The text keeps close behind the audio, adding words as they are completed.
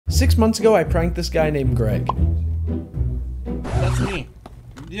6 months ago, I pranked this guy named Greg. That's me.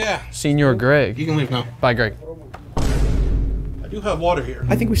 Yeah. Senior Greg. You can leave now. Bye, Greg. I do have water here.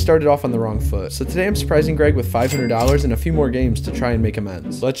 I think we started off on the wrong foot. So today I'm surprising Greg with $500 and a few more games to try and make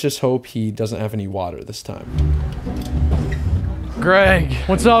amends. Let's just hope he doesn't have any water this time. Greg,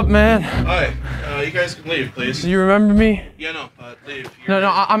 what's up, man? Hi. You guys can leave, please. Do you remember me? Yeah, no, leave. No,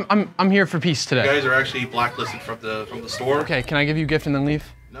 I'm here for peace today. You guys are actually blacklisted from the store. Okay, can I give you a gift and then leave?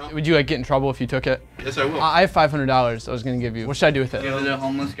 No. Would you like get in trouble if you took it? Yes, I will. I have $500 I was gonna give you. What should I do with it? Give it to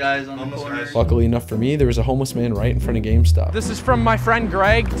homeless guys on the corner. Luckily enough for me, there was a homeless man right in front of GameStop. This is from my friend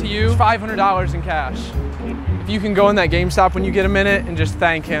Greg to you. $500 in cash. If you can go in that GameStop when you get a minute and just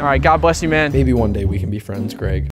thank him. All right, God bless you, man. Maybe one day we can be friends, Greg.